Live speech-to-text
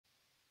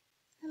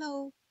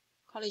Hello,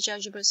 College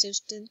Algebra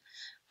student.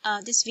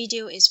 This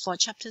video is for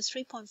Chapter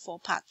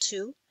 3.4, Part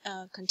 2.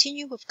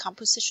 Continue with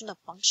composition of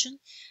function,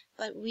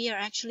 but we are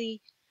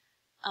actually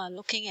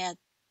looking at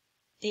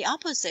the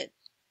opposite.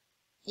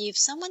 If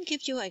someone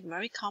gives you a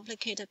very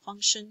complicated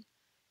function,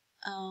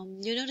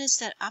 you notice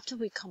that after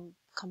we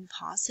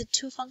composite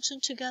two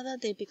functions together,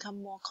 they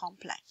become more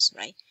complex,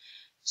 right?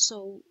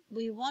 So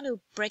we want to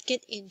break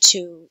it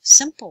into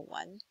simple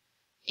one,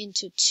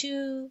 into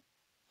two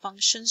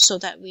functions, so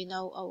that we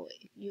know, oh,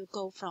 you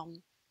go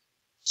from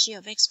g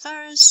of x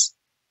first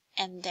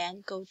and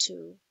then go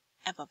to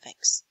f of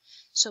x.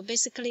 So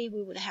basically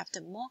we would have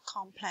the more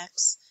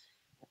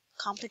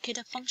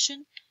complicated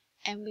function,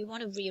 and we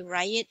want to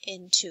rewrite it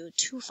into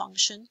two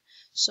functions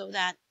so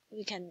that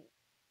we can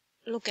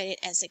look at it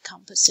as a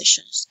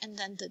composition, and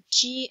then the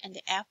g and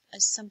the f are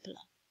simpler.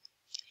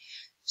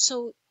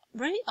 So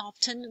very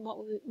often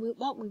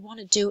what we want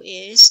to do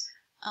is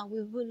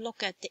we will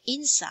look at the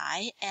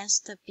inside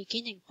as the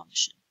beginning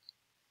function.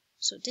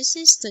 So this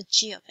is the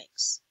g of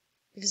x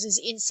because it's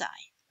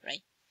inside,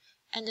 right?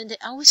 And then the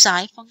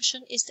outside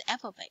function is the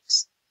f of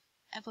x.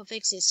 F of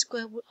x is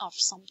square root of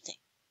something.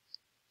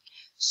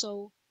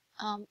 So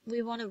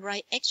we want to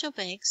write h of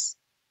x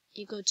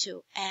equal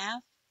to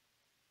f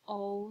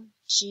o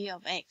g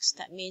of x.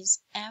 That means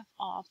f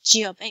of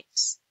g of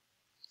x.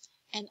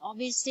 And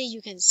obviously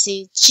you can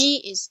see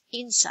g is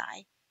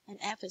inside and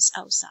f is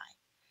outside.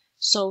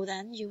 So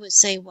then you would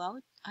say, well,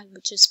 I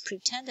would just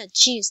pretend that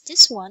g is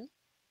this one.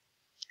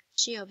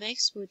 G of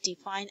x would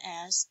define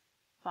as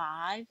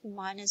 5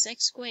 minus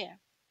x squared.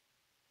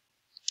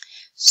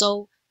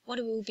 So what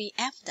will be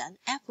f then?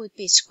 F would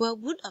be square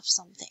root of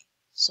something.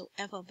 So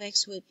f of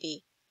x would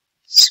be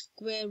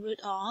square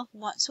root of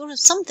what? Sort of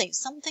something.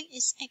 Something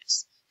is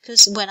x.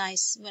 Because when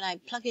I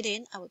plug it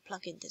in, I will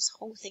plug in this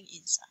whole thing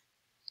inside.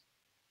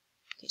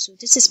 Okay, so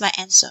this is my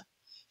answer.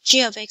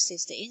 G of x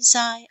is the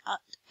inside,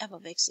 f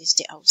of x is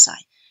the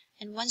outside.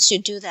 And once you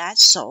do that,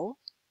 so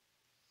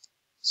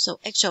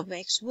h of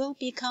x will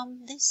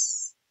become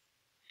this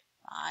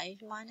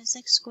 5 minus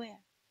x squared.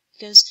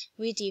 Because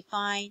we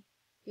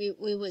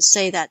would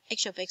say that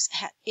h of x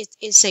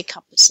is a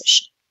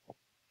composition.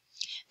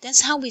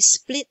 That's how we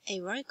split a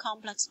very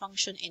complex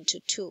function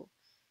into two.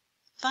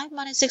 5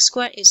 minus x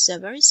squared is a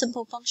very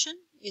simple function.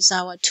 It's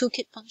our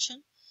toolkit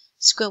function.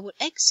 Square root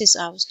x is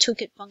our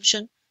toolkit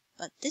function,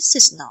 but this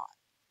is not.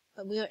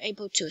 But we are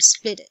able to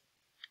split it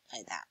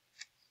like that.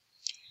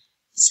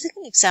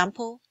 Second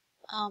example,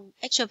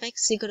 h of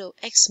x equal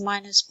to x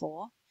minus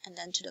 4 and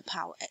then to the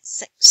power at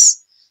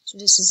 6. So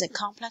this is a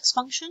complex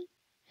function,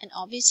 and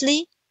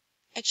obviously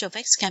h of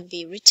x can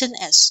be written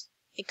as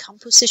a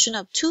composition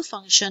of two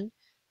functions.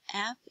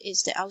 F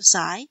is the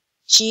outside,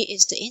 g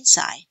is the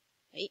inside,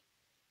 right?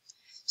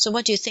 So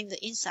what do you think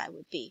the inside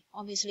would be?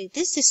 Obviously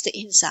this is the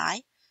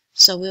inside,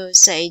 so we will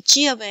say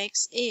g of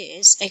x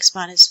is x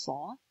minus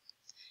 4.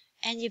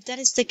 And if that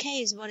is the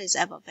case, what is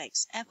f of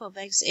x? F of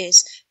x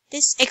is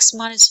this x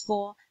minus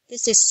 4.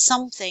 This is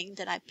something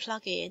that I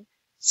plug in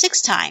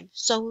 6 times.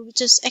 So we will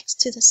just x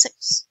to the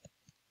 6.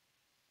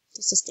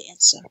 This is the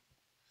answer.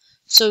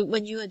 So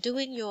when you are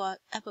doing your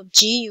f of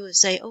g, you will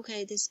say,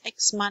 okay, this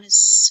x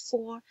minus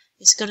 4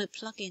 is going to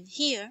plug in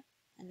here,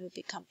 and it will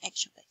become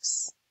h of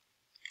x.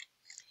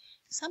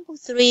 Example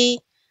 3,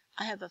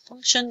 I have a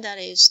function that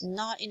is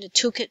not in the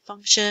toolkit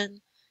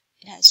function.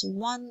 It has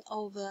 1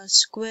 over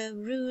square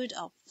root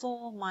of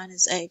 4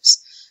 minus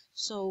x.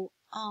 So,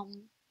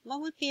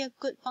 what would be a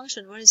good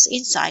function? What is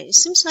inside? It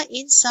seems like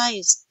inside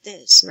is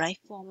this, right?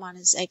 4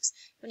 minus x.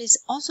 But it's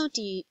also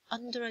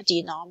under a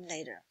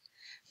denominator.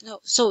 No,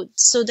 so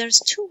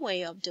there's two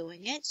ways of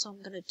doing it. So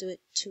I'm going to do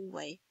it two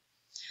ways.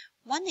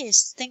 One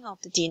is think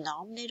of the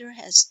denominator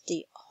as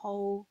the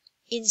whole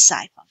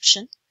inside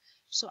function.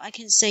 So I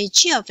can say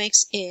g of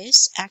x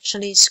is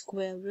actually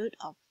square root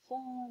of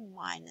 4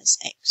 minus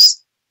x.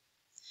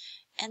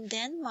 And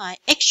then my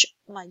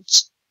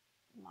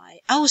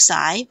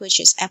outside, which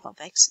is f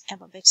of x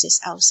is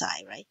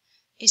outside, right?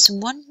 Is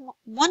 1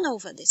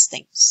 over these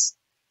things.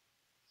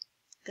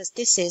 Because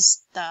this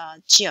is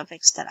the g of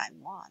x that I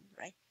want,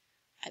 right?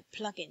 I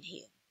plug in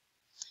here.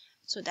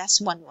 So that's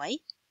one way.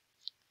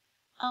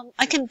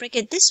 I can break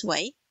it this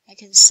way. I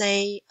can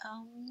say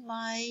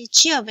my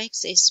g of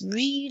x is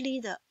really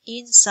the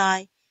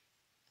inside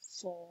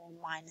 4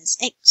 minus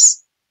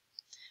x.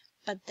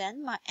 But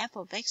then my f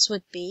of x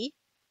would be,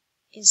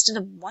 instead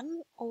of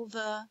 1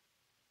 over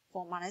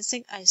 4 minus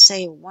x, I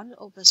say 1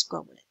 over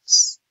square root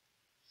x.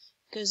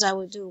 Because I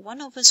will do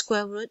 1 over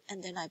square root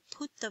and then I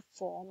put the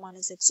 4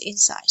 minus x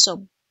inside.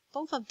 So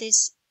both of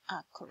these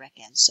are correct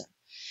answer.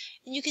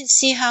 And you can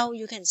see how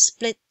you can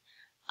split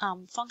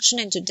function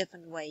into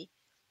different way.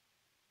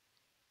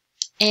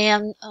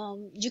 And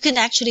you can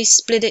actually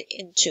split it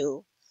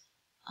into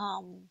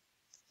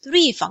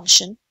 3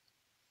 function,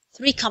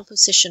 3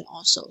 composition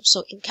also.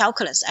 So in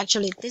calculus,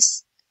 actually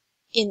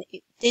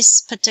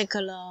this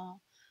particular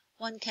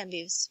one can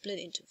be split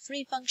into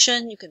 3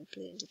 function. You can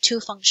split it into 2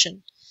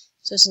 function.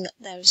 So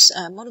there's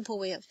multiple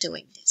way of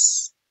doing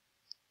this.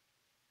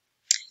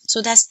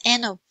 So that's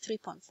end of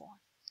 3.4.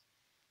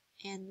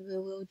 and we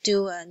will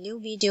do a new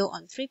video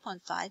on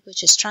 3.5,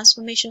 which is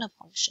transformation of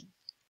function.